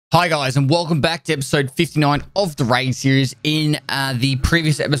Hi guys, and welcome back to episode 59 of the rating series. In the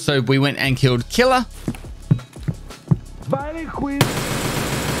previous episode, we went and killed Killer. Got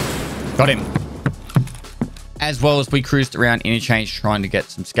him. As well as we cruised around Interchange trying to get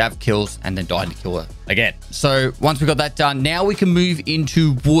some scav kills and then died to Killer again. So once we got that done, now we can move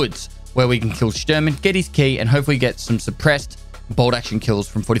into Woods where we can kill Shturman, get his key, and hopefully get some suppressed bolt action kills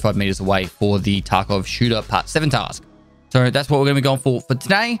from 45 meters away for the Tarkov shooter part 7 task. So that's what we're going to be going for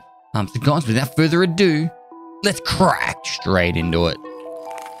today. So guys, without further ado, let's crack straight into it.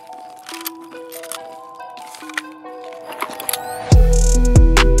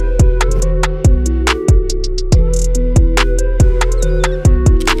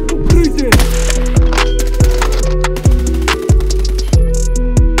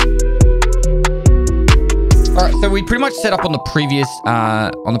 All right, so we pretty much set up on the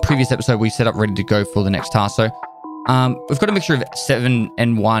previous episode. We set up ready to go for the next task. So we've got a mixture of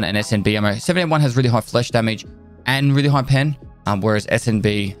 7N1 and SNB ammo. 7N1 has really high flesh damage and really high pen, whereas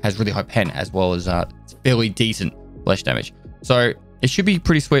SNB has really high pen as well as fairly decent flesh damage. So it should be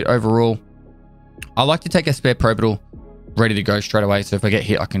pretty sweet overall. I like to take a spare probital ready to go straight away. So if I get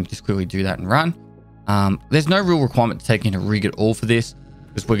hit, I can just quickly do that and run. There's no real requirement to take in a rig at all for this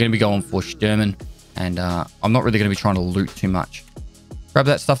because we're going to be going for Shturman, and I'm not really going to be trying to loot too much. Grab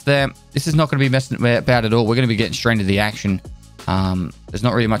that stuff there. This is not going to be messing about at all. We're going to be getting straight into the action. There's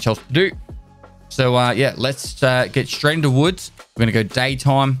not really much else to do. So, yeah, let's get straight into Woods. We're going to go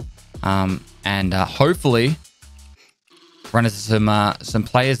daytime and hopefully run into some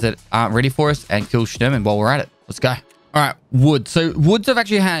players that aren't ready for us and kill Shturman while we're at it. Let's go. All right, Woods. So, Woods have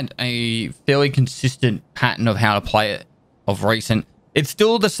actually had a fairly consistent pattern of how to play it of recent. It's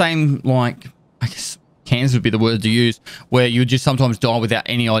still the same, like, I guess, cans would be the word to use, where you would just sometimes die without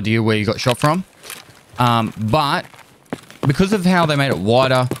any idea where you got shot from. But because of how they made it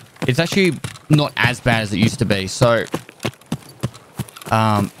wider, it's actually not as bad as it used to be. So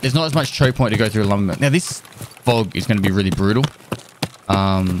there's not as much choke point to go through a lumberman. Now this fog is going to be really brutal.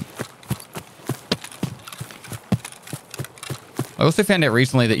 I also found out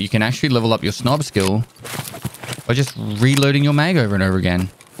recently that you can actually level up your sniper skill by just reloading your mag over and over again.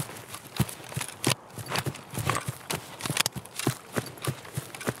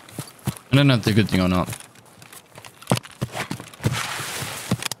 I don't know if it's a good thing or not.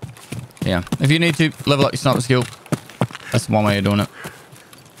 Yeah, if you need to level up your sniper skill, that's one way of doing it.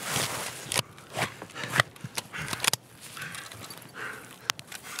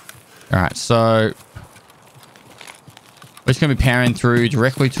 Alright, so we're just going to be powering through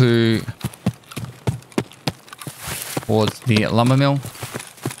directly towards the lumber mill.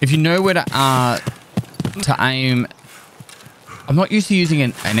 If you know where to aim, I'm not used to using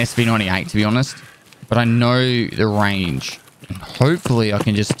an SV98 to be honest, but I know the range. And hopefully I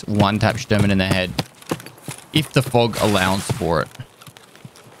can just one-tap Shturman in the head if the fog allows for it.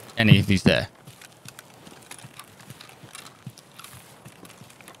 And if he's there.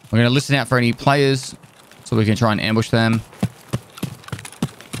 We're going to listen out for any players so we can try and ambush them.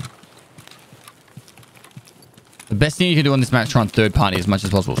 The best thing you can do on this map is try and third party as much as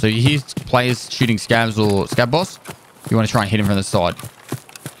possible. So you hear players shooting scavs or scab boss, you want to try and hit him from the side.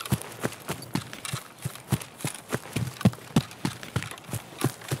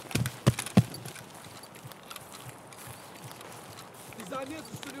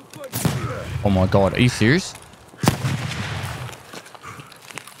 Oh my god, are you serious?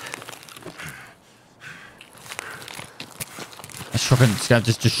 That shotgun scav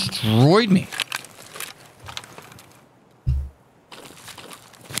just destroyed me.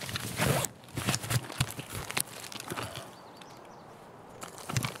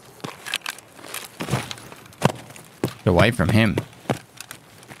 Get away from him.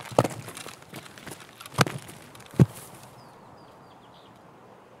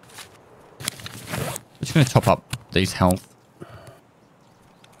 Just going to top up these health.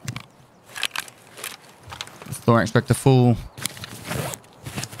 Thor expector full.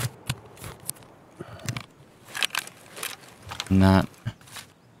 Nah.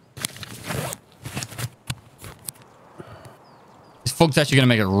 This fog's actually going to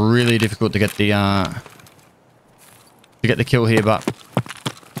make it really difficult to get the kill here, but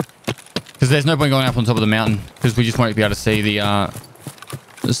because there's no point going up on top of the mountain because we just won't be able to see the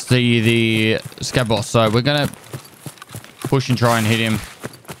scab boss. So we're gonna push and try and hit him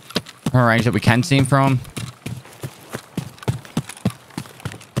from a range that we can see him from.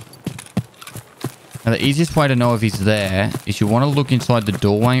 Now the easiest way to know if he's there is you want to look inside the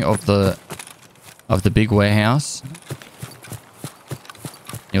doorway of the big warehouse.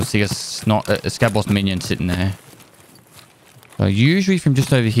 You'll see a scab boss minion sitting there. So usually from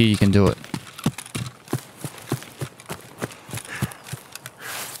just over here, you can do it.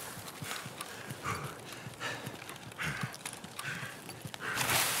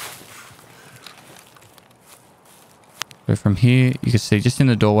 So from here, you can see just in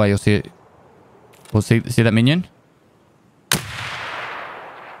the doorway, you'll see it. We'll see that minion?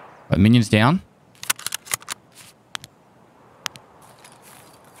 Right, minion's down.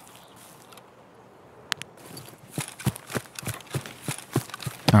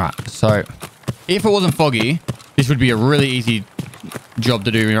 Alright, so if it wasn't foggy, this would be a really easy job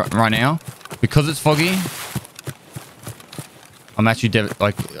to do right now. Because it's foggy, I'm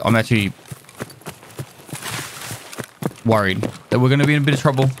actually worried that we're going to be in a bit of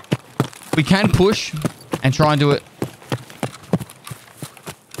trouble. We can push and try and do it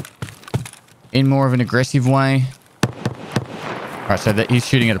in more of an aggressive way. Alright, so that he's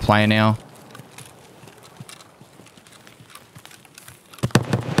shooting at a player now.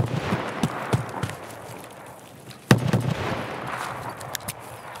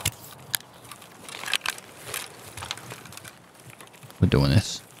 We're doing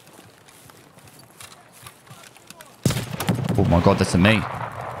this. Oh my god, that's a me.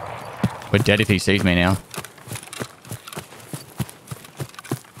 We're dead if he sees me now.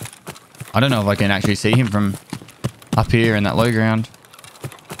 I don't know if I can actually see him from up here in that low ground.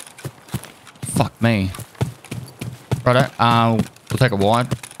 Fuck me. Righto, we'll take it wide.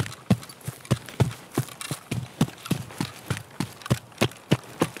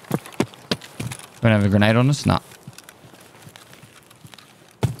 Don't have a grenade on us? Nah.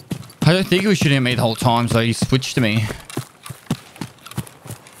 I don't think he was shooting at me the whole time, so he switched to me.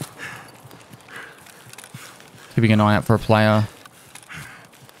 Keeping an eye out for a player.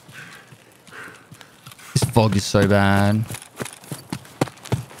 This fog is so bad.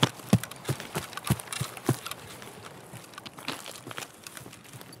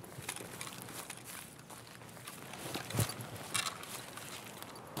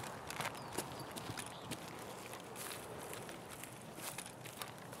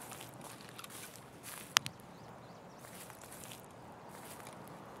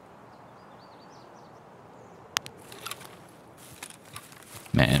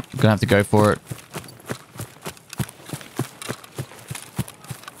 Man, I'm gonna have to go for it.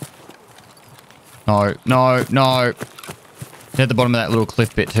 No, no, no. It's at the bottom of that little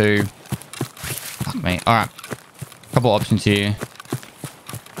cliff bit too. Fuck me. Alright. Couple options here.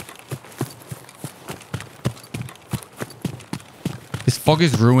 This fog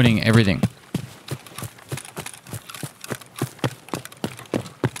is ruining everything.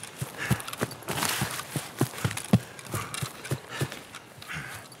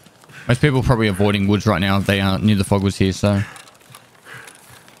 Most people are probably avoiding woods right now if they knew the fog was here, so.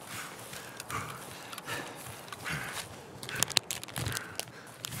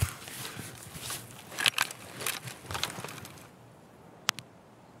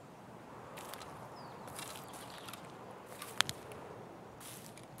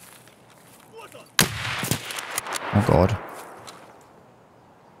 Oh god.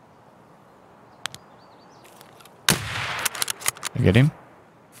 I get him?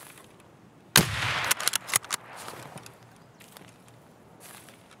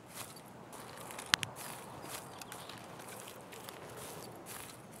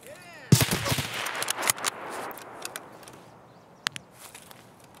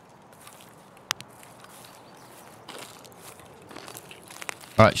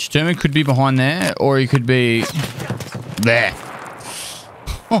 Alright, Shturman could be behind there, or he could be there.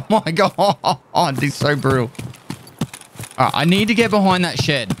 Oh my god, this is so brutal. Alright, I need to get behind that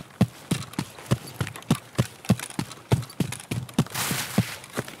shed.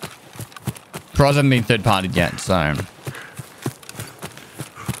 Pros haven't been third-partied yet, so...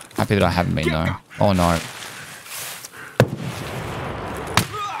 Happy that I haven't been, though. Oh no.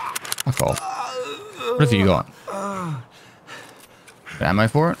 Fuck off. What have you got? Ammo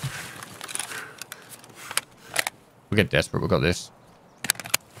for it? We'll get desperate. We've got this.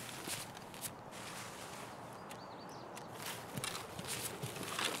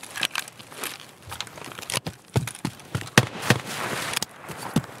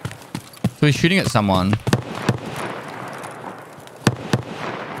 So he's shooting at someone.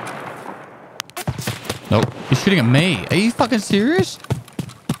 Nope. He's shooting at me. Are you fucking serious?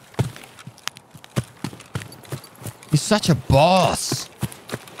 He's such a boss.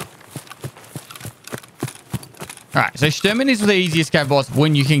 Alright, so Shturman is the easiest cat boss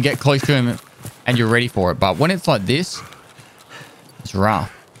when you can get close to him and you're ready for it. But when it's like this, it's rough.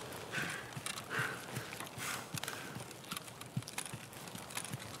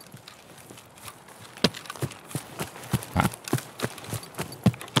 Right.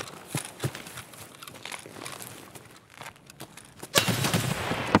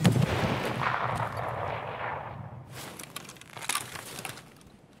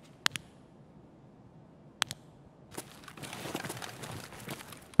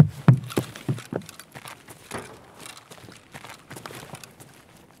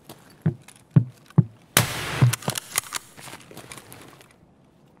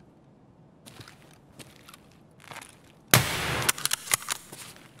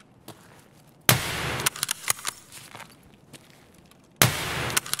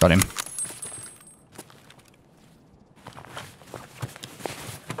 Got him.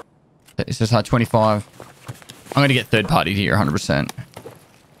 It's just hard 25. I'm going to get third party here 100%.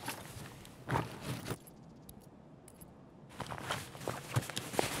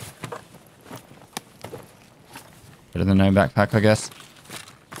 Better than no backpack, I guess.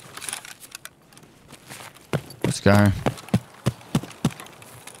 Let's go.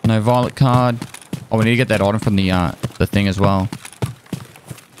 No violet card. Oh, we need to get that item from the thing as well.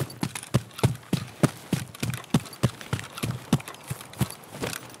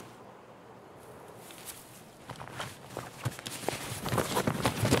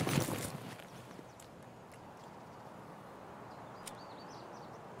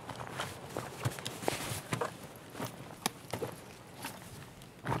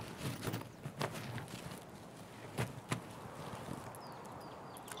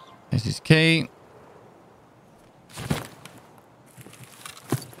 There's his key.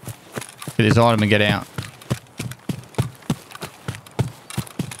 Get his item and get out.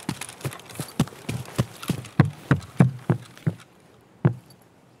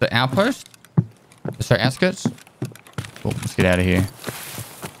 The outpost? Sorry, outskirts? Oh, let's get out of here.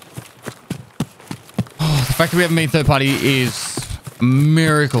 Oh, the fact that we haven't been third party is a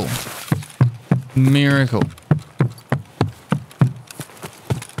miracle. Miracle.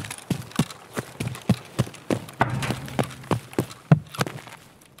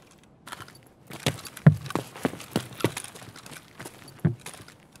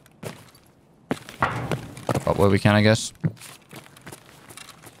 Where we can, I guess.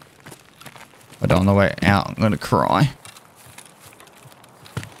 But on the way out, I'm gonna cry.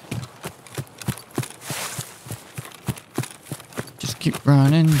 Just keep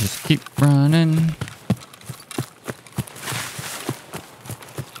running, just keep running.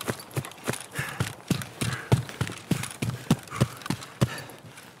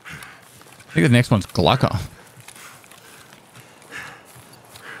 I think the next one's Glucker.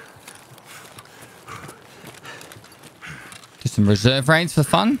 Some reserve raids for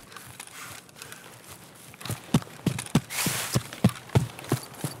fun.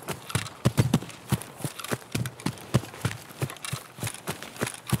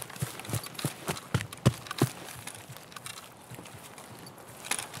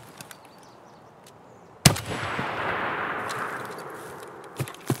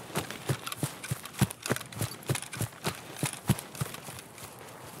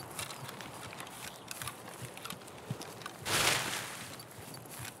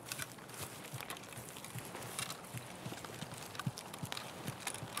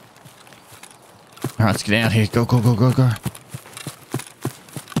 All right, let's get out here. Go, go, go, go, go.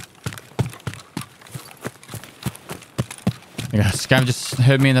 Yeah, Scav just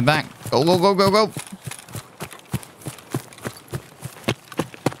heard me in the back. Go, go, go, go, go.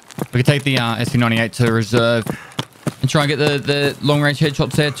 We can take the SV98 to reserve and try and get the long range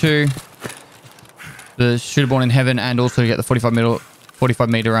headshots there too. The shooter born in heaven, and also get the 45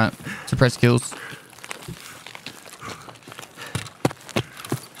 meter suppressed kills.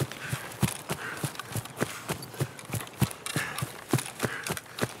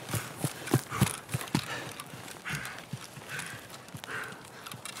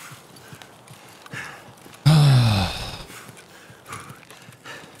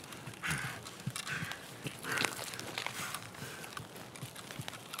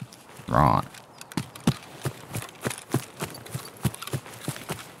 Right.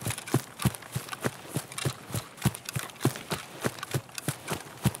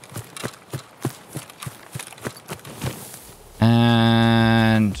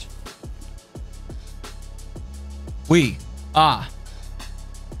 And we are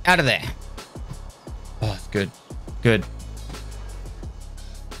out of there. Oh, it's good. Good.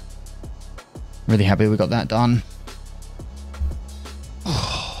 Really happy we got that done.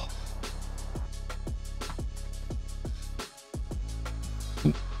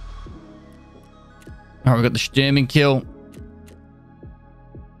 All right, we got the Shturman kill.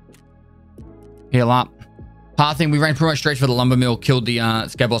 Heal up. Part thing, we ran pretty much straight for the lumber mill, killed the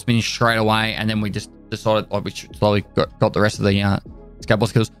scab boss minion straight away, and then we just decided like we slowly got the rest of the scab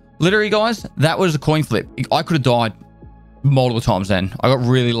boss kills. Literally, guys, that was a coin flip. I could have died multiple times then. I got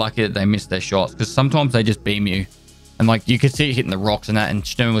really lucky that they missed their shots, because sometimes they just beam you. And like you could see it hitting the rocks and that, and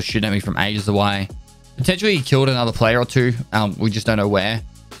Shturman was shooting at me from ages away. Potentially he killed another player or two. We just don't know where.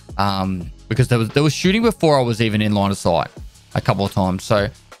 Because there was shooting before I was even in line of sight a couple of times. So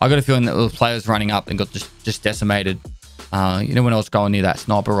I got a feeling that the players running up and got just decimated. You know, when I was going near that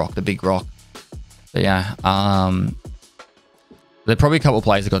sniper rock, the big rock. But yeah, there are probably a couple of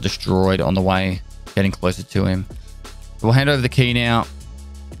players that got destroyed on the way getting closer to him. We'll hand over the key now.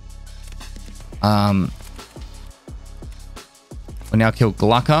 We now killed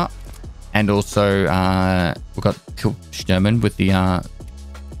Glucker, and also we got killed Shturman with the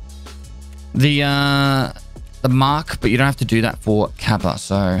mark, but you don't have to do that for Kappa.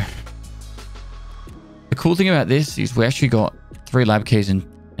 So the cool thing about this is we actually got 3 lab keys and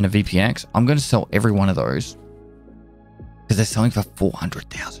a VPX. I'm going to sell every one of those because they're selling for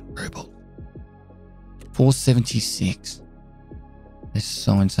 400,000 rubles. 476. This is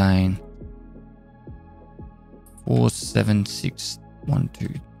so insane. 476. 1, 2,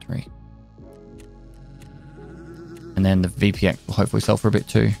 3. And then the VPX will hopefully sell for a bit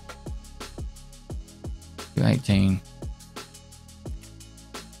too. 218.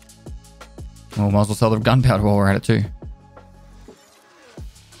 Well, might as well sell the gunpowder while we're at it too.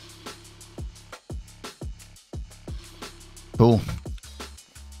 Cool.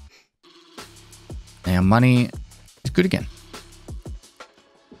 Now money is good again.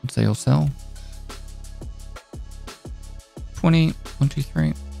 Let's say you'll sell. 20, 1, 2,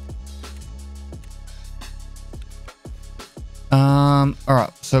 3. All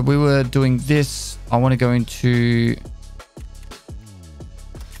right. So we were doing this. I want to go into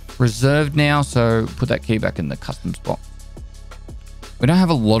reserved now. So put that key back in the customs box. We don't have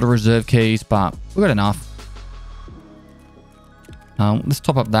a lot of reserve keys, but we've got enough. Let's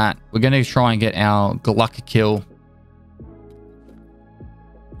top up that. We're going to try and get our Glucker kill.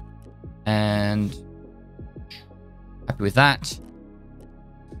 And happy with that.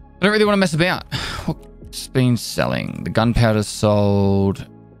 I don't really want to mess about. What's been selling? The gunpowder's sold.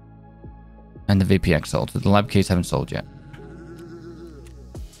 And the VPX sold. So the lab keys haven't sold yet.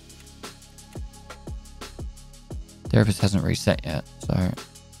 Therapist hasn't reset yet. So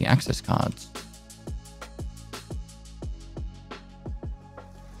the access cards.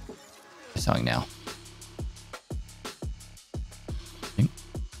 They're selling now. Yep,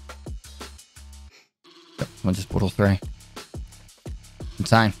 I just bought all 3.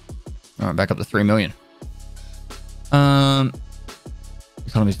 Insane. All right, back up to 3 million.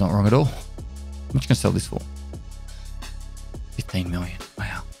 Economy's not wrong at all. How much can I sell this for? 15 million.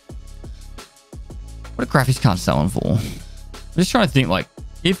 Wow. What are graphics cards selling for? I'm just trying to think, like,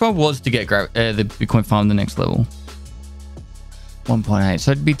 if I was to get the Bitcoin farm the next level, 1.8.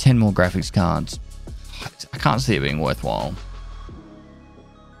 So it'd be 10 more graphics cards. I can't see it being worthwhile.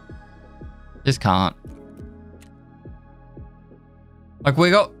 Just can't. Like, we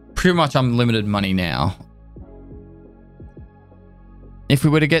got pretty much unlimited money now. If we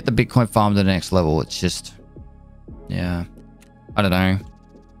were to get the Bitcoin farm to the next level, it's just, yeah, I don't know.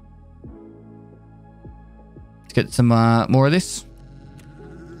 Let's get some more of this.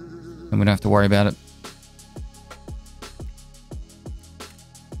 And we don't have to worry about it.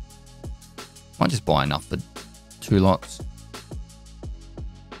 Might just buy enough for 2 lots.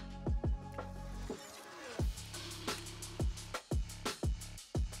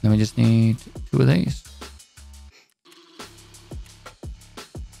 Then we just need 2 of these.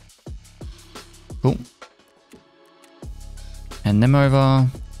 Cool. Hand them over.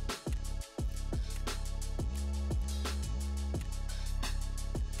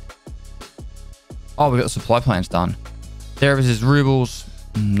 Oh, we got the supply plans done. Therapist is rubles.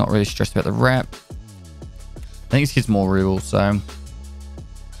 Not really stressed about the wrap. I think this gives more rubles, so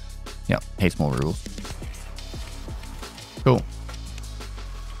yeah, hates more rubles. Cool.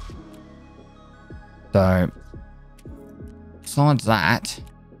 So besides that,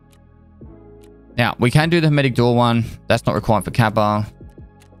 now we can do the hermetic door one. That's not required for Kappa.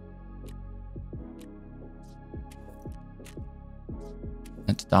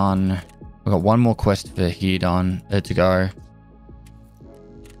 That's done. We've got one more quest for here done to go.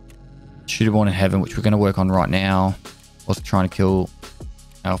 Shooterborn in Heaven, which we're going to work on right now. Also trying to kill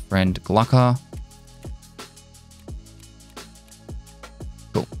our friend Glucker.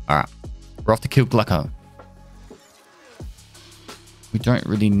 Cool. All right. We're off to kill Glucker. We don't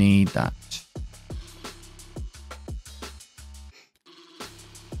really need that.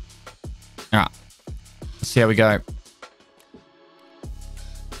 All right. Let's see how we go.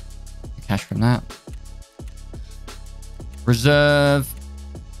 Cash from that. Reserve.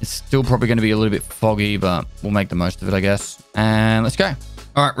 It's still probably going to be a little bit foggy, but we'll make the most of it, I guess. And let's go.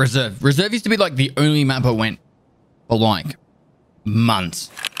 All right, Reserve. Reserve used to be like the only map I went for like months.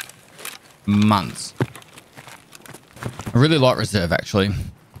 Months. I really like Reserve, actually.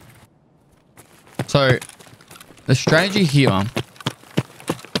 So the strategy here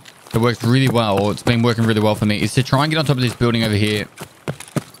that works really well, or it's been working really well for me, is to try and get on top of this building over here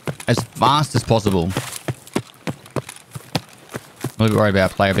as fast as possible. I'm a little bit worried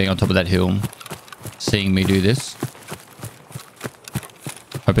about a player being on top of that hill, seeing me do this.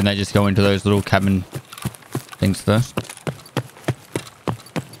 Hoping they just go into those little cabin things first.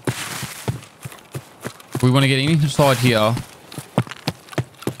 We want to get inside here.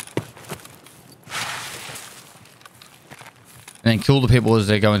 And then kill the people as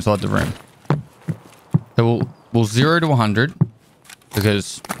they go inside the room. So we'll 0 to 100.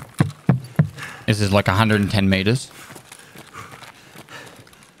 Because this is like 110 meters.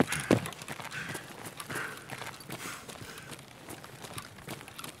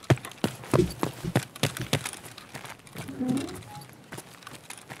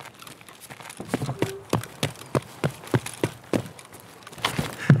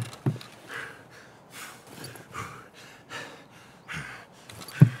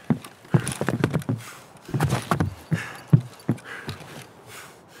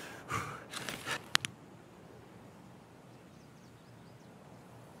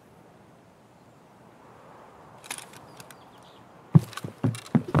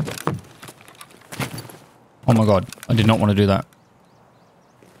 Oh my god, I did not want to do that.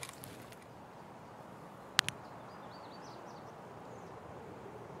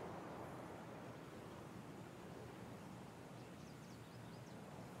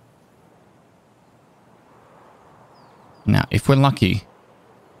 Now, if we're lucky...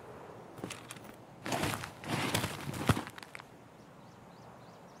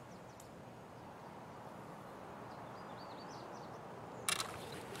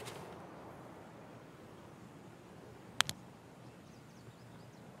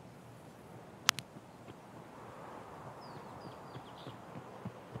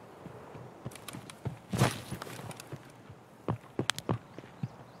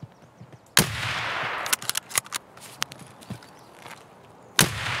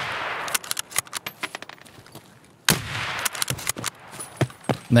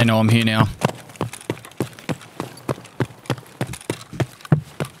 They know I'm here now.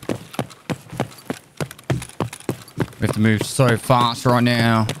 We have to move so fast right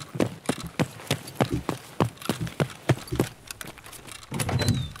now.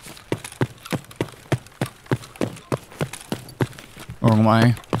 Wrong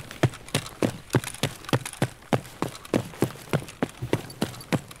way.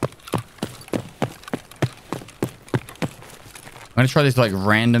 I'm gonna try this like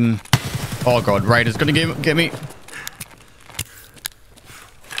random. Oh god, Raider's gonna get me.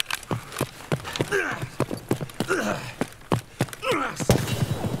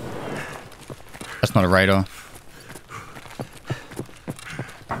 That's not a Raider.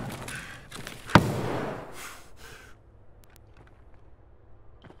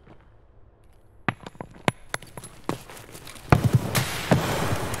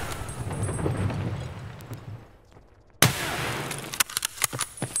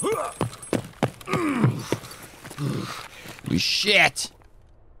 Holy shit!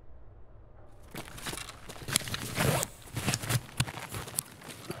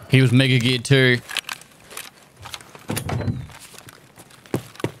 He was mega geared too.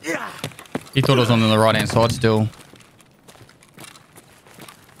 He thought it was on the right hand side still.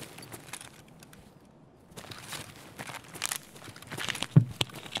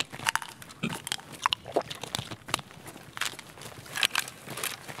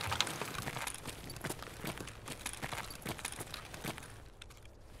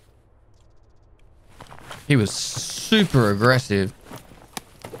 He was super aggressive.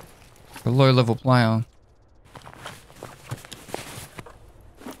 A low level player.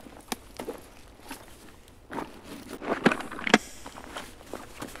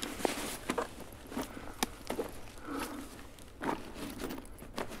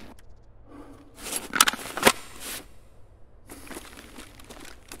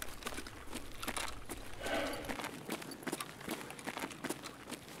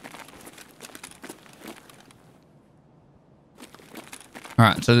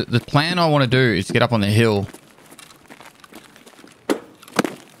 Alright, so the plan I want to do is get up on the hill.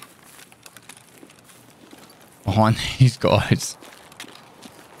 Behind these guys.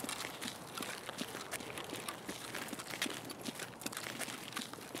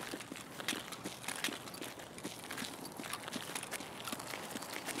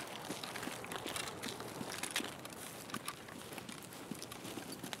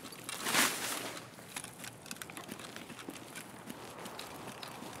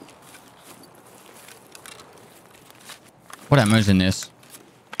 What ammo's in this?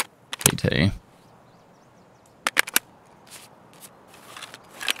 PT.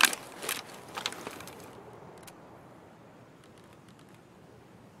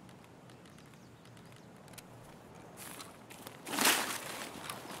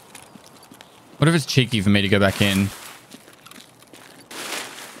 What if it's cheeky for me to go back in?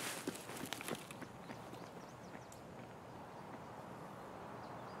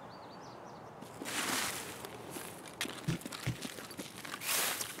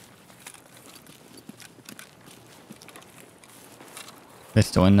 They're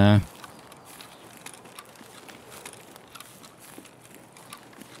still in there.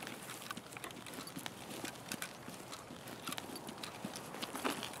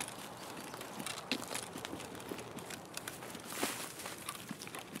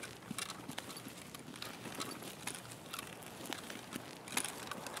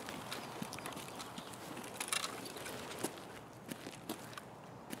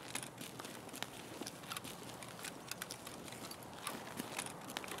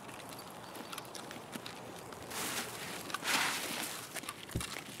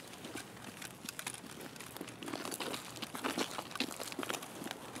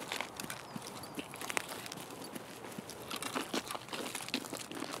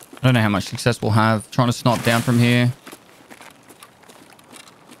 I don't know how much success we'll have trying to snipe down from here.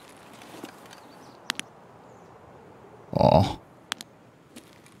 Oh.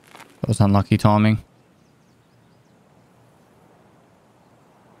 That was unlucky timing.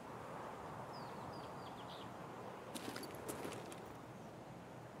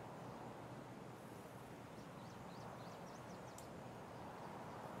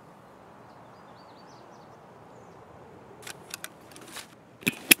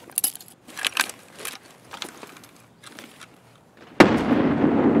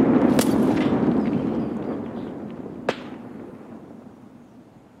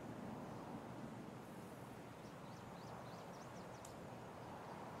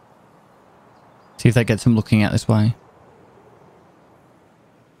 See if that gets him looking out this way.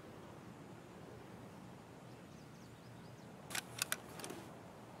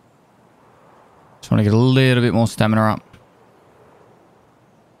 Just want to get a little bit more stamina up.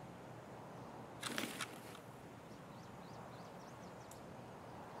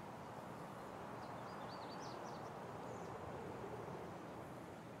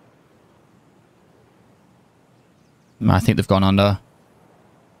 I think they've gone under.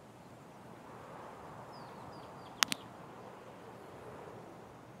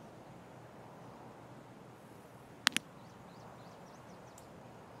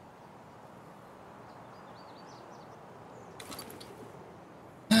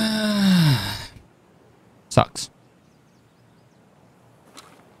 Sucks.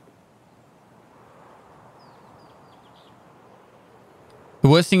 The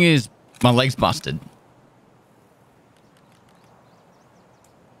worst thing is my leg's busted.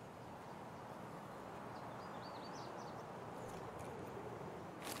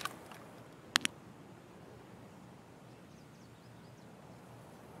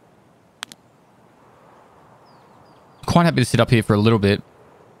 Quite happy to sit up here for a little bit.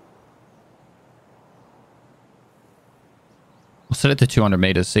 We'll set it to 200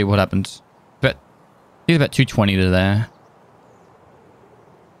 meters, see what happens. But he's about 220 to there.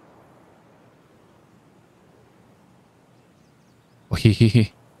 Oh,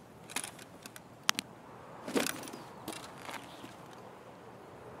 he.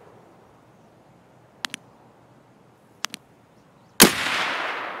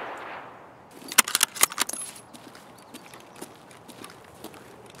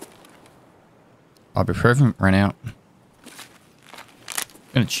 Ibuprofen ran out.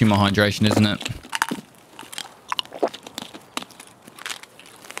 Gonna chew my hydration, isn't it?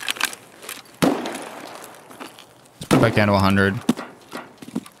 Let's put it back down to 100.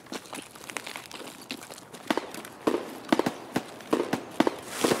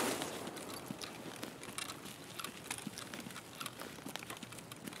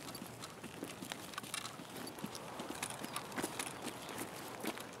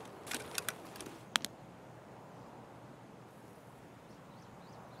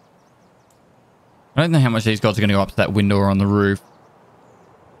 I don't know how much these guys are going to go up to that window or on the roof.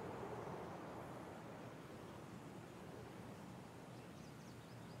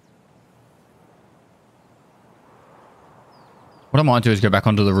 What I might do is go back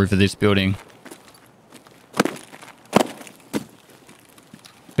onto the roof of this building.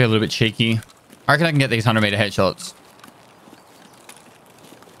 Be a little bit cheeky. I reckon I can get these 100-meter headshots.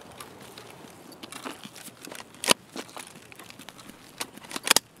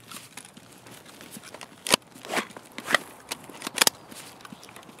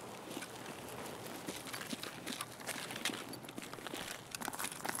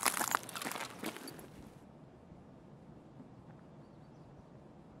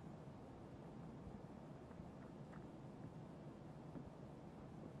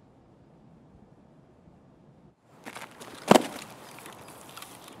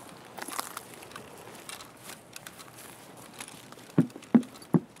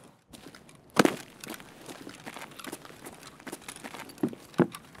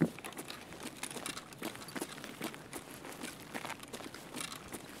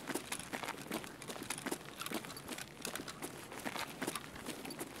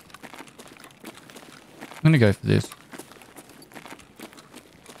 going to go for this.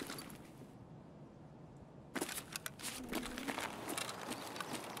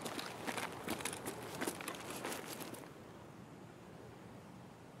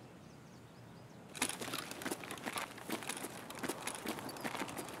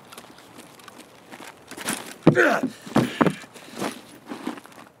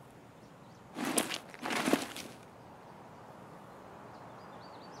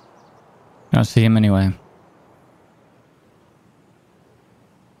 I see him anyway.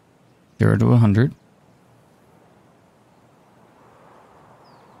 0 to 100.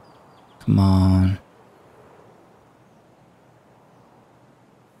 Come on.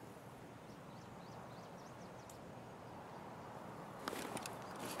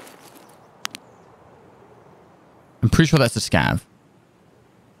 I'm pretty sure that's a scav.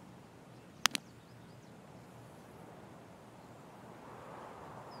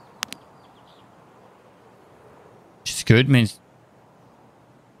 Which is good. Means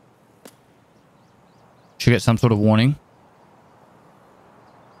should get some sort of warning.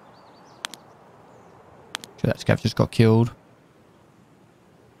 Sure, that scav just got killed.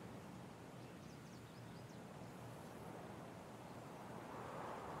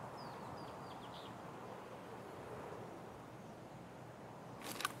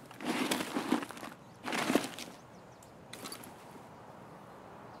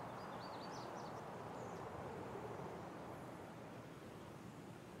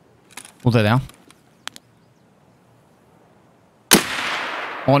 All there now.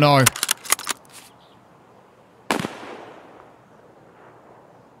 Oh no.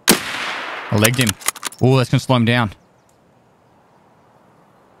 I legged him. Oh, that's going to slow him down.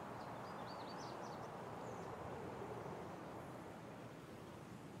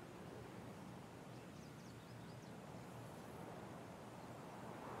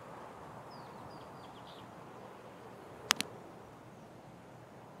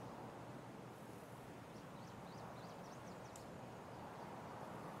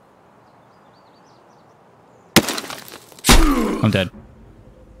 I'm dead.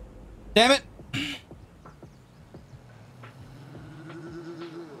 Damn it.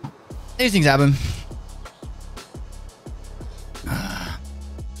 These things happen. I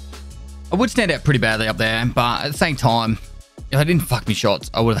would stand out pretty badly up there, but at the same time, if I didn't fuck me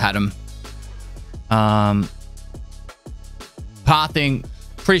shots, I would have had them. Pathing,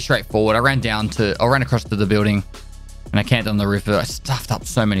 pretty straightforward. I ran across to the building and I camped on the roof. I stuffed up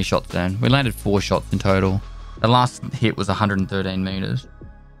so many shots then. We landed 4 shots in total. The last hit was 113 meters.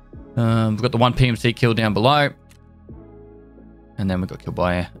 We've got the 1 PMC kill down below. And then we got killed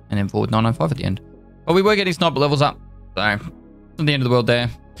by an M4 with 995 at the end. But we were getting sniper levels up. So, not the end of the world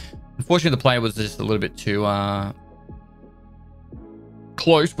there. Unfortunately, the player was just a little bit too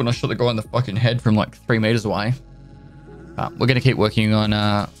close when I shot the guy in the fucking head from like 3 meters away. But we're going to keep working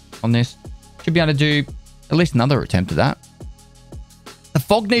on this. Should be able to do at least another attempt at that. The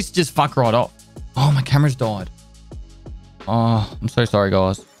fog needs to just fuck right off. Oh, my camera's died. Oh, I'm so sorry,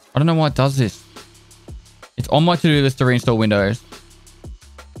 guys. I don't know why it does this. It's on my to-do list to reinstall Windows.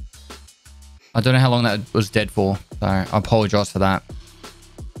 I don't know how long that was dead for, so I apologize for that.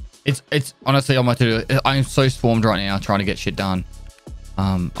 It's honestly on my to-do. I am so swarmed right now trying to get shit done.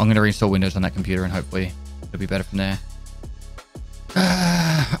 I'm going to reinstall Windows on that computer and hopefully it'll be better from there.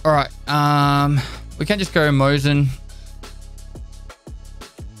 All right. We can just go Mosin.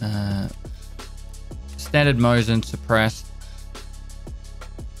 Standard Mosin suppressed.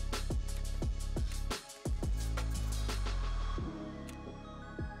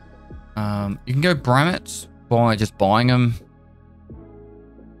 You can go Bramets by just buying them,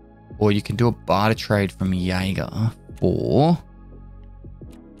 or you can do a barter trade from Jaeger for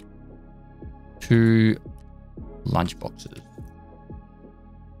 2 lunch boxes.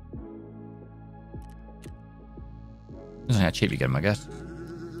 This is how cheap you get them, I guess.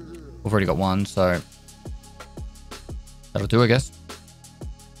 We've already got 1, so that'll do, I guess.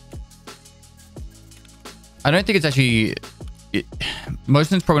 I don't think it's actually...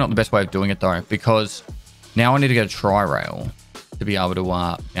 Mosin's probably not the best way of doing it, though, because now I need to get a tri-rail to be able to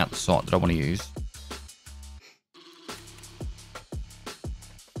mount the sight that I want to use.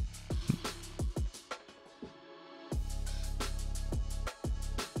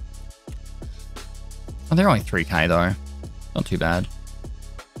 Oh, they're only 3k, though. Not too bad.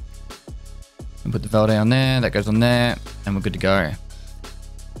 And put the Vel down there. That goes on there. And we're good to go.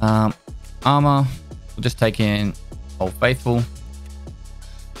 Armor. We'll just take in Old Faithful.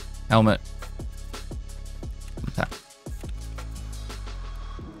 Helmet. Attack.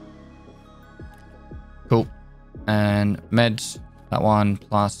 Cool. And meds. That one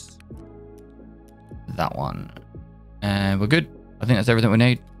plus that one. And we're good. I think that's everything we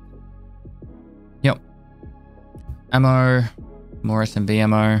need. Yep. Ammo. More SMB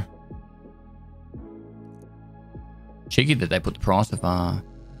ammo. Cheeky that they put the price of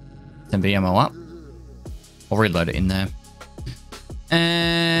SMB ammo up. I'll reload it in there.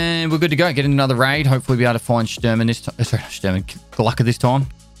 And we're good to go. Get in another raid. Hopefully be able to find Shturman this time. Sorry, Shturman. Glocka this time.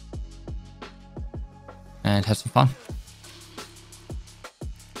 And have some fun.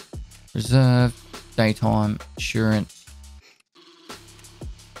 Reserve. Daytime. Assurance.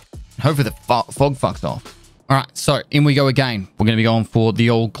 Hopefully the fog fucks off. Alright, so in we go again. We're going to be going for the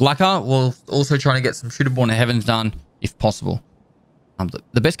old Glocka. We're also trying to get some Shooterborn Heavens done, if possible.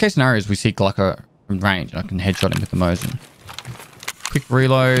 The best case scenario is we see Glocka from range, and I can headshot him with the Mosin. Quick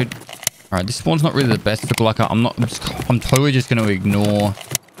reload. Alright, this spawn's not really the best for Glocka. I'm totally just going to ignore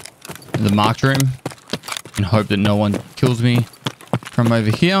the marked room and hope that no one kills me from over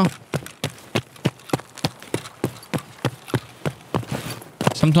here.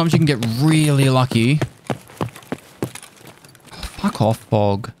 Sometimes you can get really lucky. Fuck off,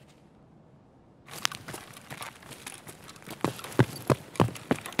 fog.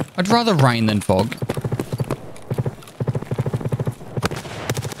 I'd rather rain than fog.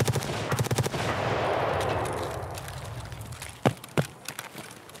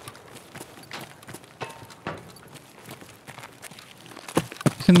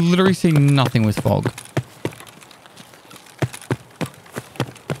 You can literally see nothing with fog.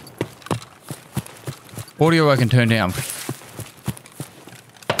 Audio I can turn down.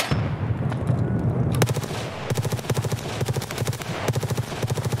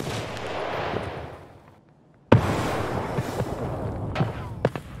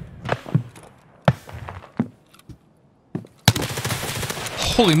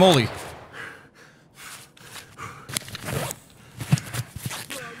 Holy moly.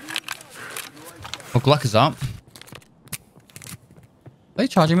 Oh, Gluck is up. Are they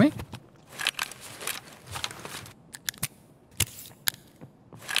charging me?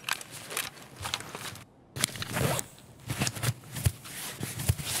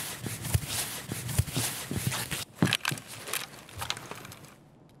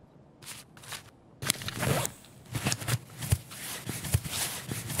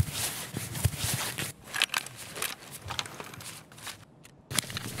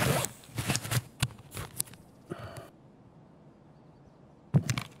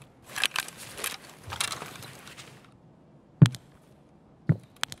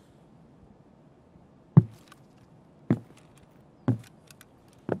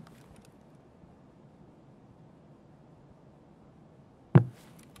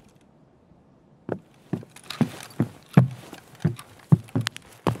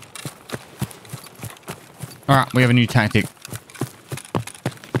 All right, we have a new tactic.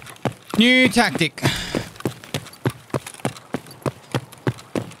 New tactic.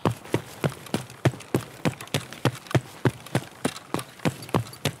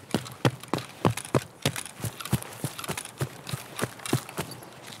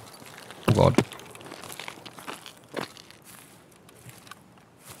 Oh God.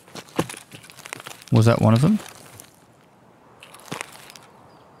 Was that one of them?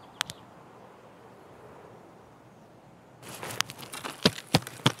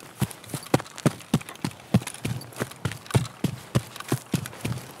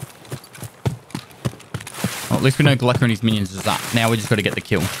 At least we know Glocka and his minions is up. Now we just got to get the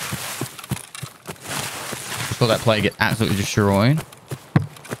kill. Just saw that player get absolutely destroyed.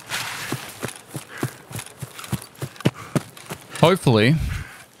 Hopefully,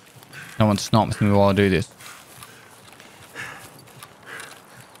 no one snipes me while I do this.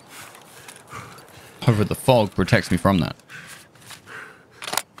 Hopefully the fog protects me from that.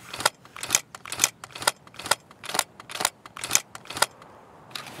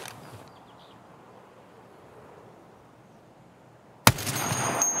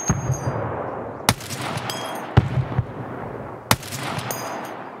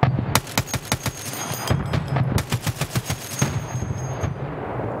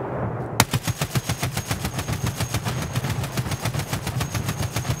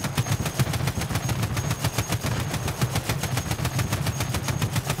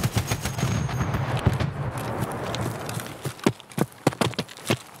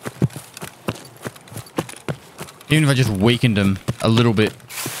 Even if I just weakened him a little bit,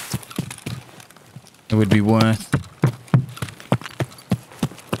 it would be worth.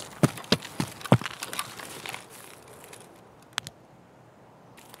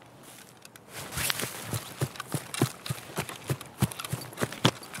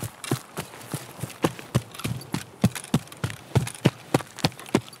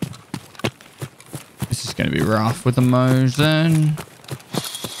 to be rough with the Mosin.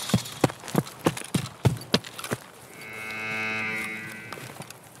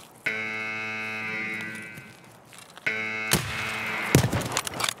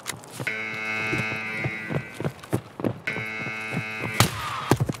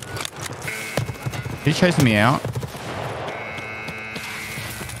 He's chasing me out.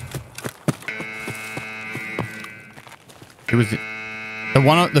 It was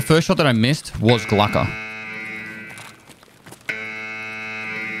the first shot that I missed was Glucker.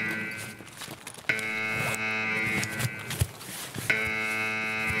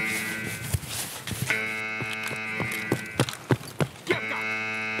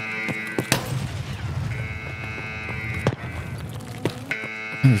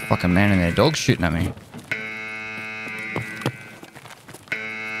 There's a fucking man in there, dog shooting at me.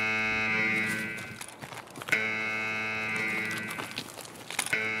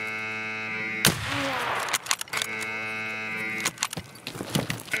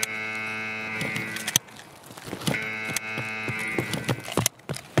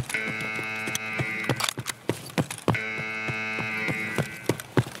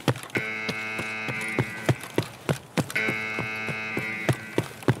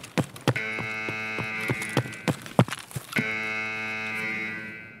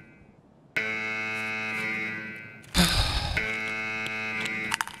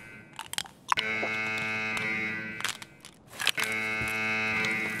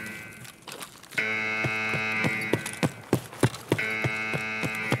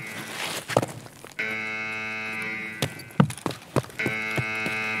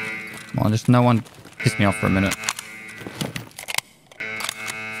 Just no one pissed me off for a minute.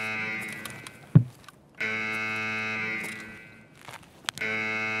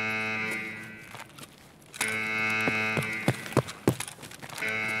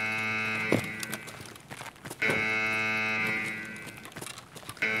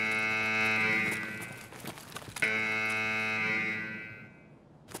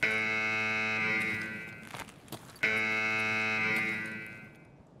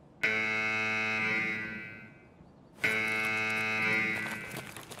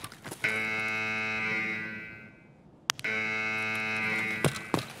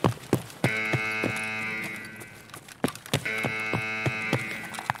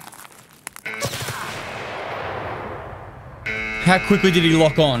 How quickly did he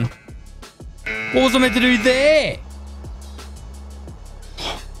lock on? What was I meant to do there?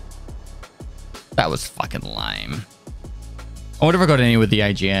 That was fucking lame. I wonder if I got any with the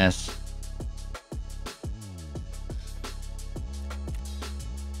AGS.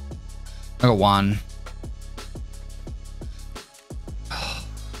 I got one.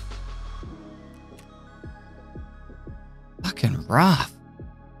 Fucking rough.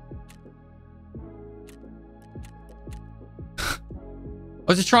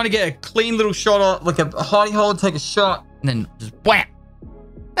 I was just trying to get a clean little shot on, like a hidey hole, take a shot, and then just wham.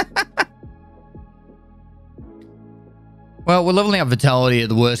 Well, we're leveling up vitality at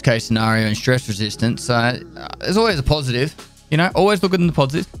the worst case scenario and stress resistance. So there's always a positive, you know, always look at the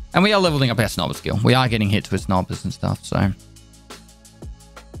positives. And we are leveling up our snobber skill. We are getting hits with snobbers and stuff. So,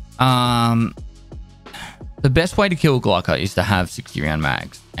 the best way to kill Glucker is to have 60 round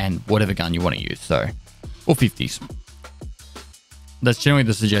mags and whatever gun you want to use. So, or 50s. That's generally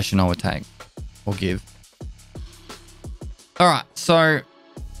the suggestion I would take or give. All right, so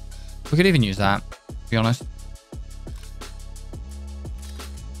we could even use that, to be honest.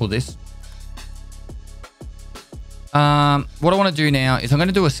 Or this. What I want to do now is I'm going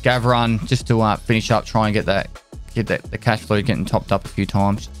to do a scav run just to finish up, try and get the cash flow getting topped up a few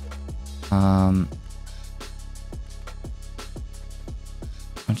times. I'm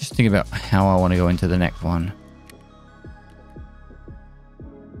just thinking about how I want to go into the next one.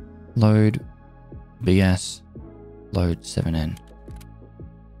 Load BS, load 7N.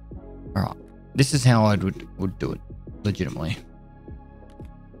 All right, this is how I would do it legitimately.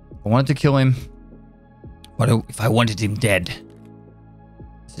 I wanted to kill him. What if I wanted him dead?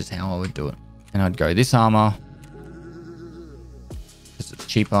 This is how I would do it. And I'd go this armor because it's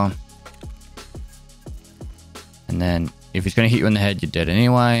cheaper. And then if he's going to hit you in the head, you're dead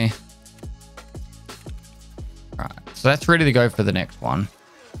anyway. All right, so that's ready to go for the next one.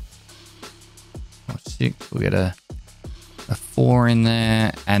 6, we'll get a 4 in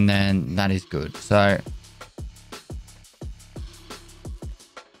there, and then that is good. So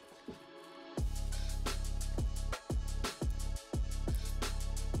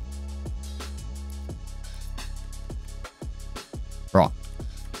right,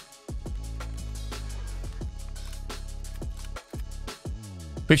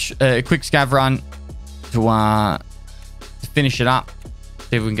 quick scav run. to finish it up.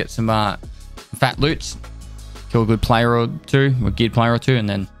 See if we can get some fat loots, kill a good player or two, or geared player or two, and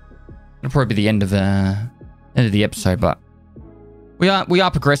then it'll probably be the end of the episode. But we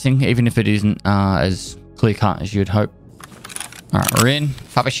are progressing, even if it isn't as clear cut as you'd hope. All right, we're in.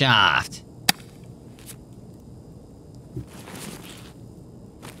 Pop a shaft.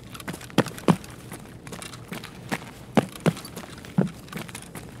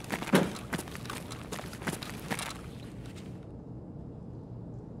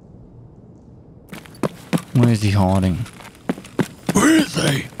 Where is he hiding? Where is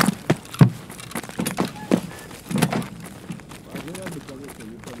he?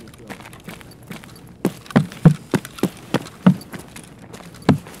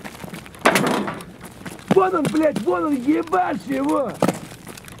 Вон он, блядь, вон он, ебашь его!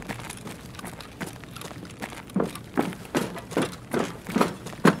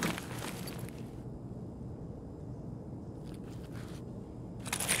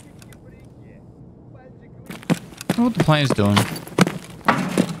 What the plane's doing?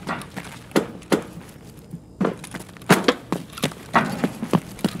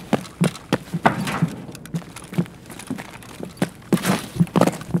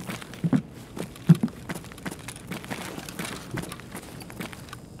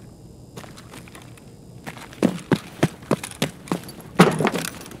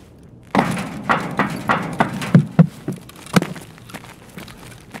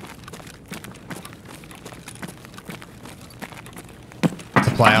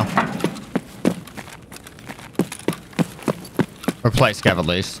 Player. Replace Scav at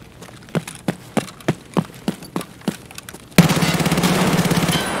least.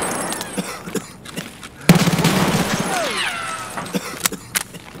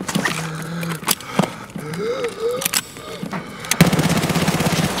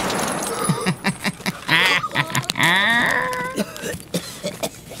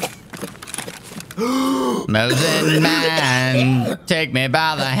 Mosin man, take me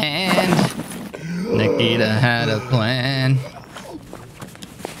by the hand. Nikita had a plan.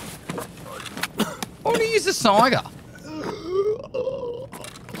 Oh, to use the Saiga.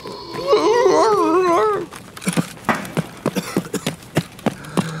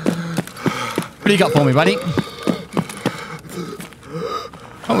 What do you got for me, buddy?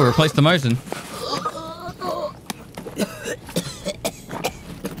 Oh, we replaced the Mosin.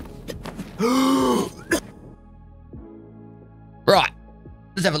 Right,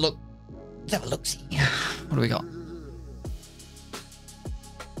 let's have a look. Let's have a look. See, what do we got?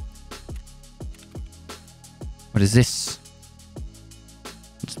 What is this?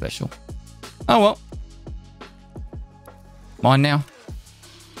 It's special. Oh well, mine now.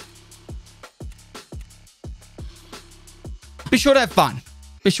 Be sure to have fun.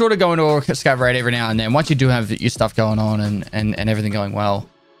 Be sure to go into a scav raid every now and then. Once you do have your stuff going on and everything going well,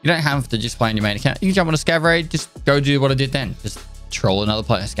 you don't have to just play on your main account. You can jump on a scav raid, just go do what I did then. Just troll another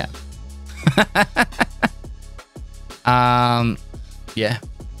player scav. Yeah.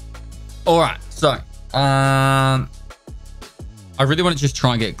 All right. So, I really want to just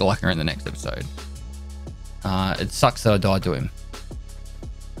try and get Glocker in the next episode. It sucks that I died to him.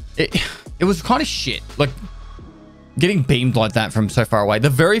 It was kind of shit. Like, getting beamed like that from so far away. The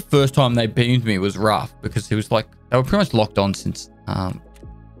very first time they beamed me was rough because it was like, they were pretty much locked on since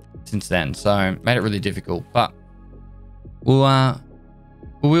then. So, made it really difficult. But, we'll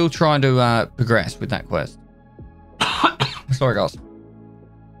try to progress with that quest. Sorry, guys.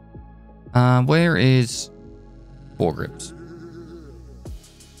 Where is foregrips?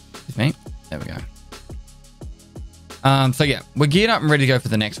 Excuse me. There we go. So yeah, we're geared up and ready to go for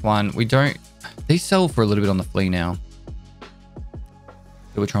the next one. We don't. These sell for a little bit on the flea now.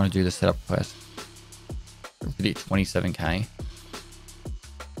 So we're trying to do the setup quest. We're really at 27k.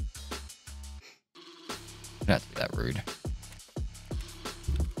 Don't have to be that rude.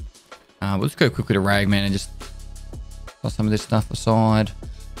 We'll just go quickly to Ragman and just toss some of this stuff aside.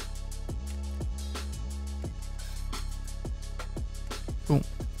 Cool.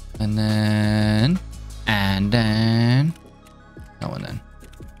 And then no one then.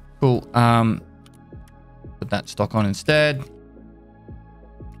 Cool. Put that stock on instead.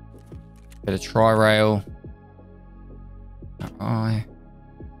 Get a tri-rail. I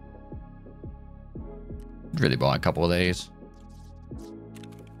really buy a couple of these.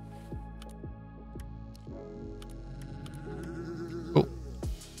 Cool.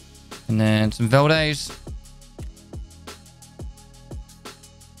 And then some Veldays.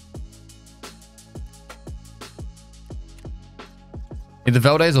 Either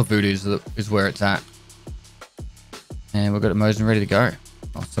Veldays or Voodoos is where it's at. And we've got a Mosin ready to go.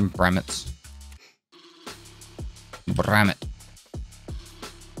 Oh, some Bramets. Damn it.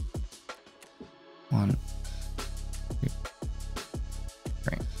 1, 2,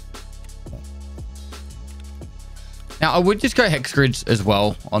 3, 4. Now, I would just go hex grids as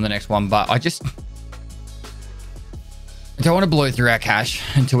well on the next one, but I don't want to blow through our cash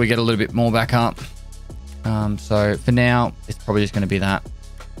until we get a little bit more back up. So for now, it's probably just going to be that,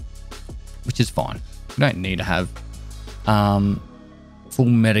 which is fine. We don't need to have full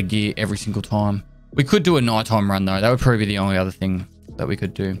meta gear every single time. We could do a nighttime run though. That would probably be the only other thing that we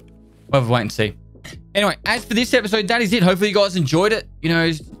could do. We'll have to wait and see. Anyway, as for this episode, that is it. Hopefully you guys enjoyed it. You know,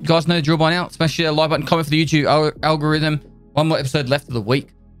 you guys know the drill by now. Smash the like button, comment for the YouTube algorithm. One more episode left of the week.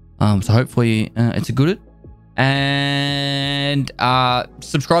 So hopefully it's a good. And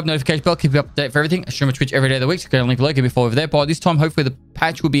subscribe, notification bell, keep you up to date for everything. I stream on Twitch every day of the week, so go to the link below, give me a follow over there. By this time, hopefully the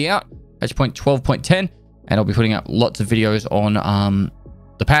patch will be out, patch point 12.10, and I'll be putting out lots of videos on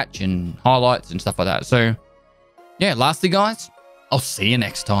the patch and highlights and stuff like that. So yeah, lastly guys, I'll see you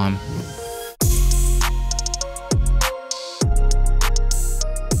next time.